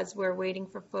in. But as we're waiting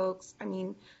for folks, I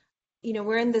mean,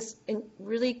 we're in this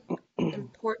really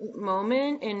important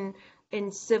moment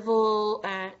in civil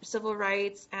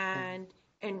rights and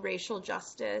racial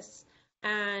justice,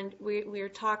 and we're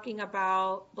talking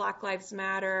about Black Lives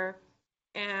Matter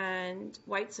and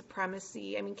white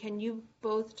supremacy. I mean, can you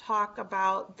both talk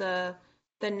about the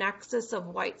nexus of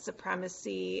white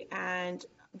supremacy and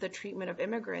the treatment of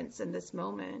immigrants in this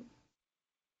moment?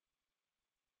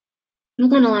 I'm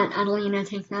going to let Adelina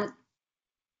take that.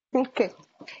 Okay.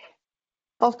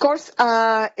 Of course,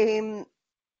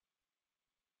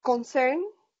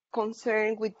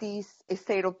 concern with this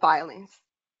state of violence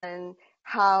and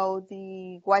how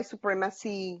the white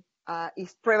supremacy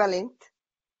is prevalent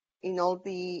in all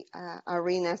the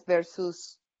arenas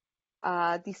versus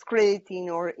discrediting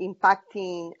or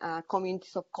impacting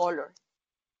communities of color.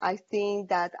 I think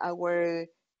that our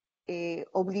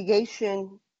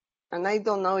obligation, and I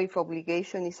don't know if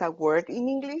obligation is a word in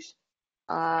English.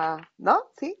 No,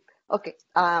 see? Okay.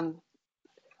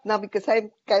 No, because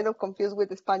I'm kind of confused with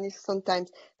the Spanish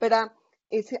sometimes. But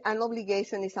it's an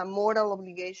obligation, it's a moral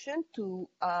obligation to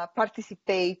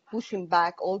participate, pushing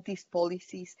back all these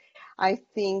policies. I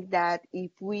think that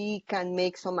if we can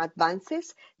make some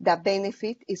advances, the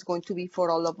benefit is going to be for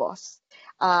all of us.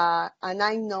 And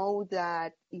I know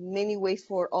that in many ways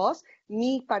for us,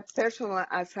 me personally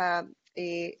as a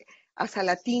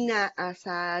Latina, as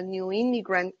a new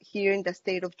immigrant here in the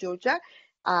state of Georgia,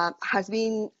 has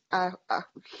been a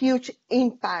huge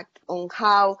impact on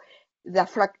how the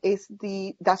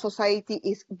society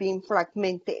is being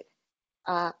fragmented,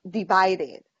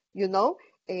 divided,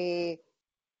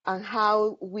 and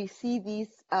how we see this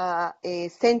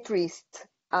centrist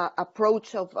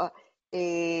approach of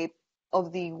the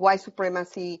white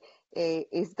supremacy.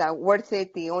 Is that worth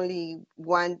it? The only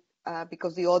one,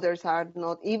 because the others are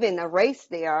not even a race.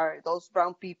 Those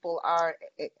brown people are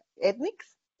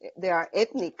ethnics. They are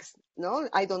ethnics. No,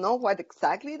 I don't know what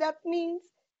exactly that means.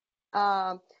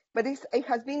 But it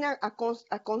has been a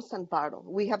constant battle.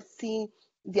 We have seen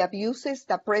the abuses,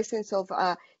 the presence of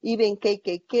even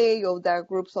KKK, or the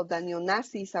groups of the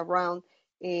neo-Nazis around.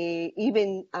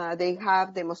 Even they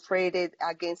have demonstrated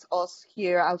against us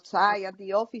here outside at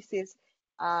the offices.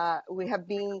 We have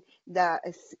seen the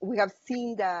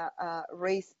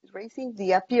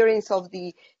appearance of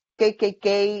the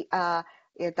KKK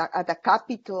at the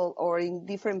Capitol or in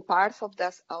different parts of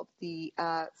the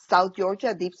South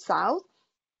Georgia, deep South,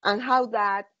 and how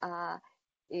that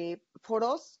for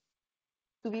us,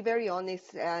 to be very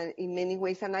honest, in many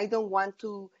ways, and I don't want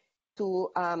to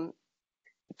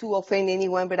offend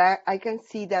anyone, but I can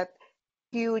see that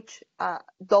huge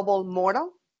double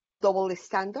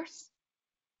standards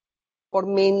for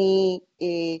many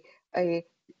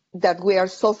that we are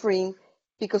suffering,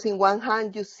 because in one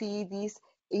hand you see these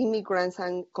immigrants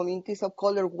and communities of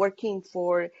color working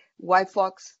for white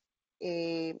folks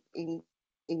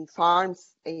in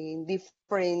farms, in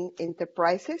different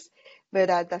enterprises, but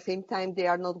at the same time they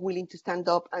are not willing to stand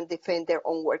up and defend their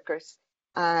own workers.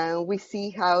 And we see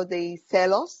how they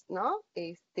sell us, no?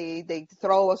 They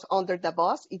throw us under the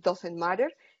bus. It doesn't matter.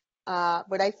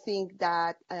 But I think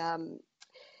that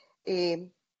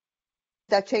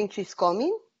that change is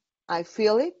coming. I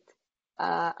feel it.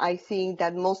 I think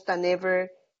that most than ever,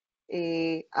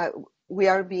 we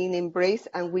are being embraced,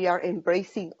 and we are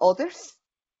embracing others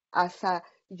as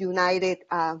united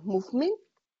movement.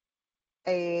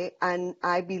 And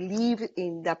I believe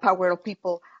in the power of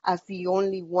people as the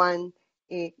only one,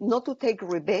 not to take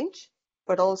revenge,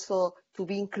 but also to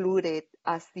be included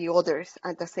as the others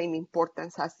and the same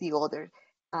importance as the others.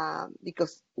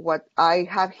 Because what I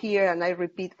have here, and I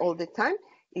repeat all the time,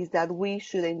 is that we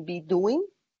shouldn't be doing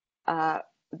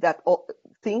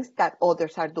things that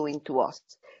others are doing to us.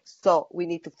 So we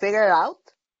need to figure out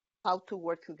how to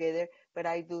work together. But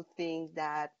I do think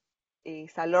that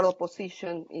is a lot of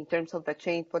opposition in terms of the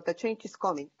change, but the change is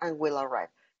coming and will arrive.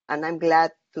 And I'm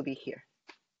glad to be here.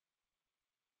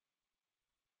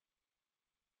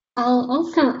 I'll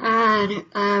also add,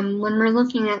 when we're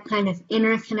looking at kind of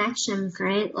interconnections,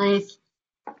 right? Like,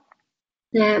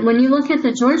 when you look at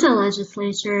the Georgia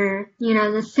legislature,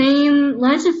 the same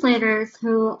legislators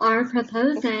who are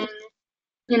proposing,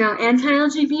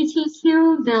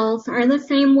 anti-LGBTQ bills are the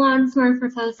same ones who are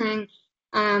proposing,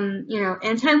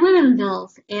 anti-women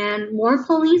bills and more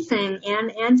policing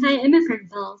and anti-immigrant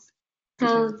bills.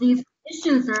 So these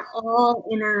issues are all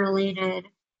interrelated,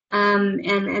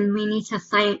 and we need to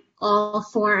fight all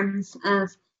forms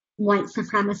of white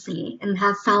supremacy and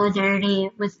have solidarity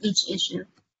with each issue.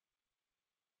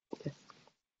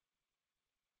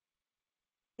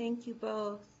 Thank you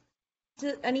both.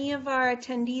 Do any of our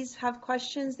attendees have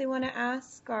questions they want to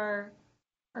ask our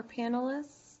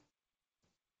panelists?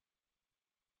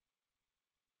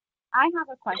 I have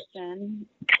a question,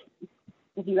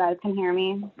 if you guys can hear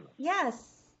me.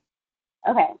 Yes.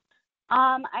 Okay.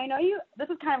 I know this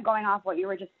is kind of going off what you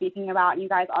were just speaking about, and you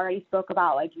guys already spoke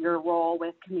about like your role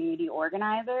with community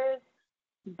organizers,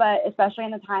 but especially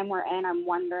in the time we're in, I'm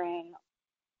wondering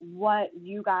what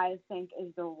you guys think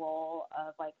is the role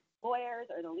of like lawyers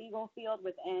or the legal field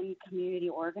within community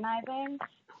organizing,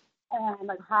 and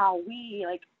like how we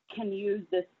like can use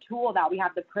this tool that we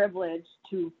have the privilege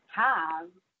to have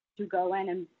to go in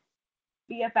and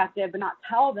be effective, but not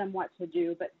tell them what to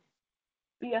do, but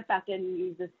be effective and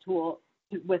use this tool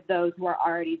with those who are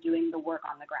already doing the work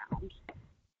on the ground.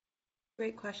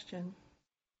 Great question.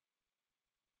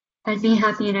 I'd be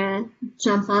happy to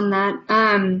jump on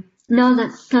that. No,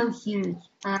 that's so huge.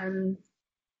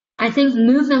 I think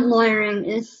movement lawyering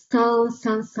is so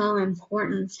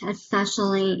important,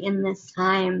 especially in this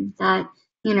time that,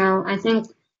 I think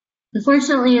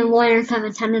unfortunately lawyers have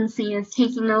a tendency of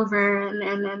taking over and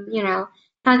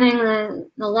having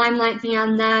the limelight be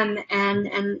on them, and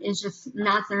it's just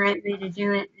not the right way to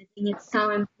do it. I think it's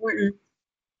so important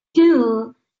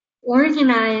to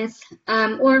organize,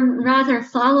 or rather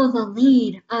follow the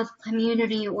lead of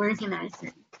community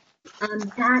organizing.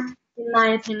 That, in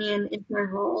my opinion, is their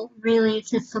role, really,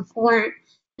 to support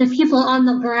the people on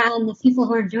the ground, the people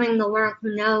who are doing the work,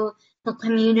 who know the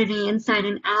community inside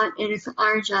and out. It is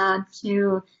our job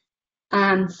to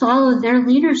follow their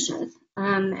leadership,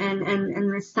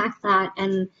 and respect that,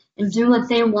 and do what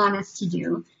they want us to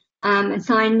do. And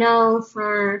so I know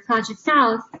for Project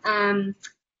South,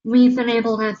 we've been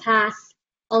able to pass,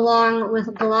 along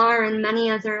with GLAR and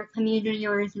many other community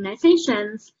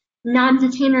organizations,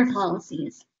 non-detainer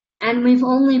policies. And we've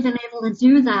only been able to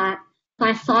do that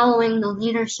by following the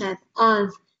leadership of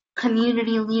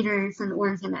community leaders and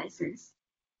organizers.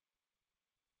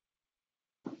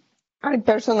 I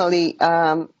personally,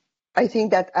 I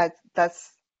think that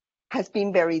has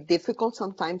been very difficult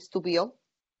sometimes to build.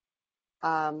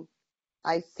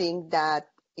 I think that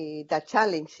the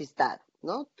challenge is that,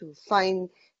 to find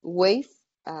ways,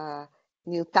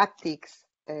 new tactics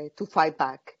to fight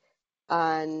back.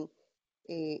 And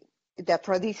the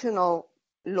traditional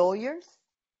lawyers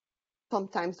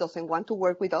sometimes doesn't want to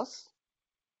work with us.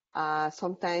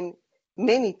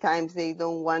 Many times they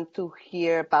don't want to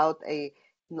hear about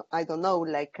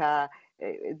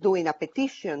doing a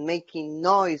petition, making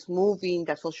noise, moving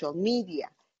the social media.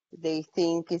 They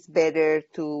think it's better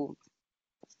to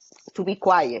be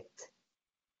quiet,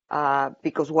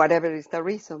 because whatever is the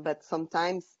reason. But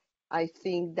sometimes I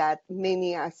think that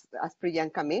many, as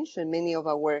Priyanka mentioned, many of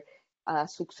our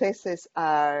successes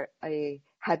have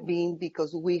been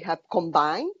because we have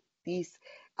combined this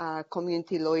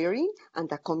community lawyering and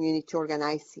the community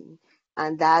organizing,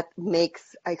 and that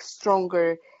makes a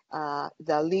stronger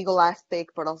the legal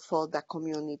aspect, but also the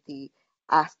community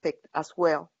aspect as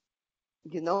well.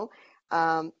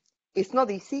 It's not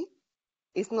easy.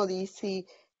 It's not easy,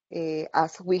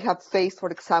 as we have faced, for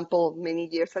example, many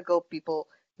years ago,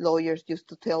 lawyers used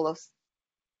to tell us,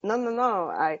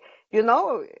 no,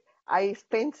 I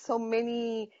spent so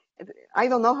many, I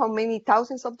don't know how many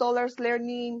thousands of dollars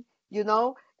learning,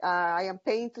 I am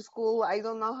paying to school, I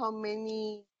don't know how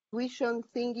many tuition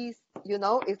thingies,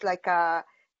 it's like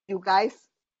you guys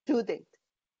shouldn't.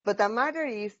 But the matter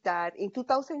is that in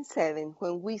 2007,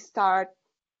 when we start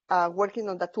working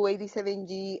on the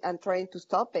 287G and trying to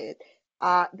stop it,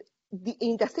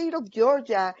 in the state of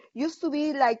Georgia used to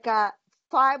be like 5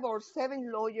 or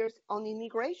 7 lawyers on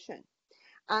immigration.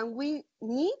 And we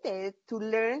needed to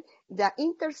learn the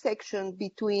intersection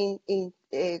between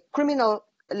criminal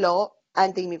law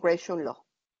and the immigration law.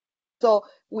 So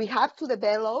we have to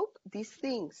develop these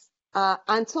things.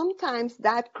 And sometimes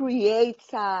that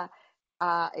creates like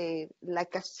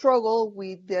a struggle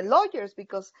with the lawyers,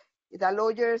 because the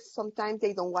lawyers sometimes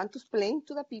they don't want to explain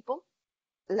to the people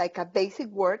like a basic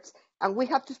words, and we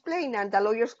have to explain, and the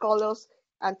lawyers call us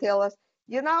and tell us,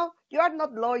 you know, you are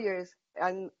not lawyers.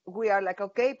 And we are like,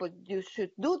 okay, but you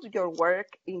should do your work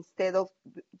instead of,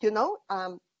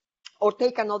 or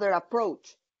take another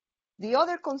approach. The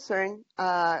other concern,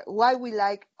 why we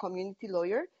like community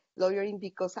lawyering,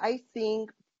 because I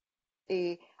think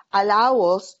allow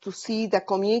us to see the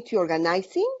community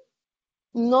organizing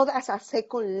not as a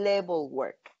second level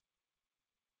work.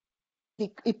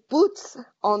 It puts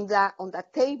on the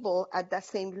table at the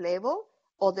same level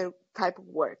other type of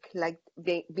work, like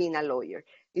being a lawyer.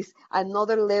 It's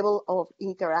another level of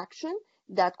interaction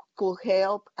that could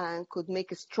help and could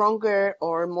make it stronger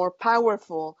or more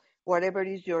powerful, whatever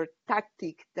is your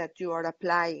tactic that you are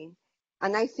applying.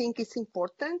 And I think it's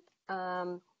important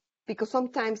because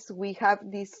sometimes we have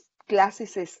this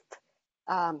classicist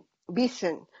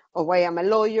vision of I am a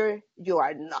lawyer, you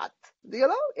are not.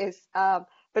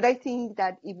 But I think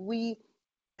that if we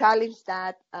challenge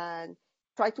that and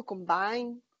try to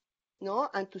combine,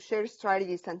 and to share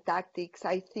strategies and tactics,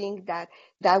 I think that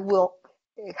will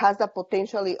has the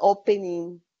potentially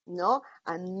opening,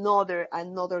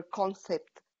 another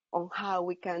concept on how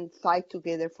we can fight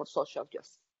together for social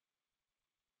justice.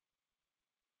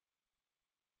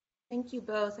 Thank you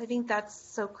both. I think that's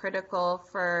so critical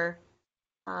for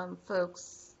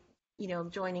folks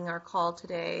joining our call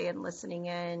today and listening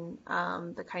in,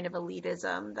 the kind of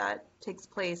elitism that takes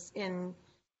place in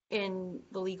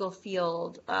the legal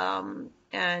field,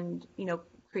 and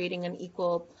creating an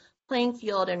equal playing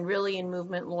field, and really in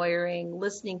movement lawyering,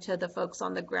 listening to the folks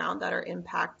on the ground that are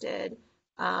impacted,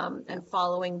 and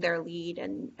following their lead,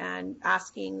 and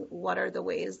asking what are the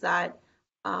ways that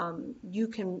you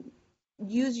can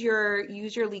use your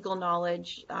legal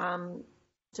knowledge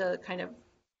to kind of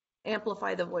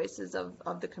amplify the voices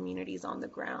of the communities on the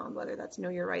ground, whether that's Know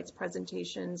Your Rights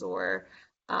presentations or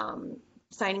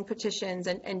signing petitions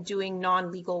and doing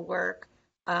non-legal work,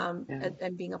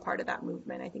 and being a part of that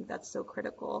movement. I think that's so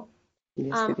critical.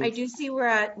 Yes, I do see we're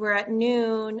at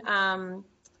noon.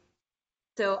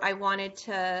 So I wanted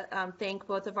to thank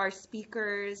both of our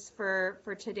speakers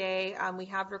for today. We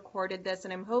have recorded this,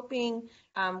 and I'm hoping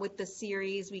with the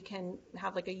series we can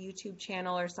have like a YouTube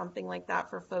channel or something like that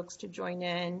for folks to join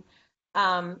in.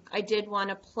 I did want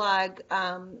to plug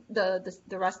the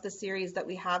rest of the series that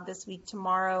we have this week.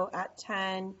 Tomorrow at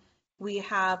 10, we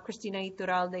have Cristina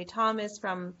Iturralde Thomas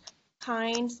from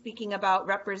KIND speaking about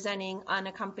representing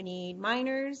unaccompanied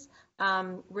minors.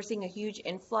 We're seeing a huge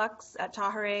influx at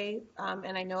Tahereh,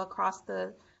 and I know across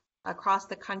the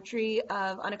country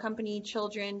of unaccompanied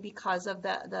children because of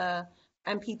the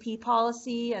MPP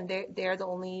policy, and they're the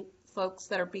only folks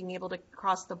that are being able to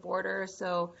cross the border.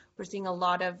 So we're seeing a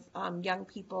lot of young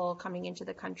people coming into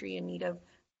the country in need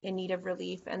of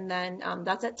relief. And then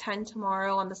that's at 10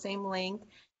 tomorrow on the same link.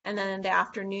 And then in the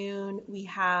afternoon we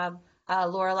have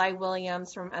Lorelei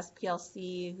Williams from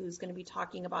SPLC, who's going to be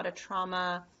talking about a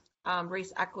trauma,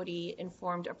 race equity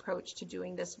informed approach to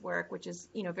doing this work, which is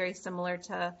very similar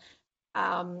to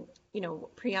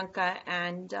Priyanka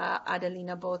and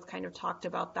Adelina both kind of talked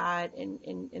about that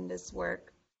in this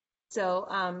work. So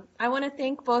I want to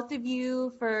thank both of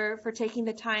you for taking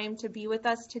the time to be with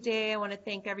us today. I want to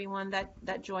thank everyone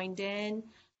that joined in,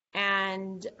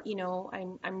 and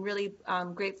I'm really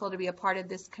grateful to be a part of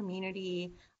this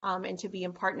community, and to be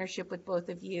in partnership with both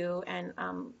of you. And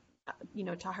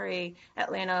Tahereh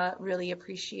Atlanta really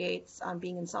appreciates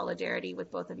being in solidarity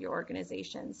with both of your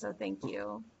organizations. So thank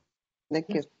you. Thank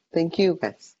you. Thank you,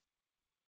 guys.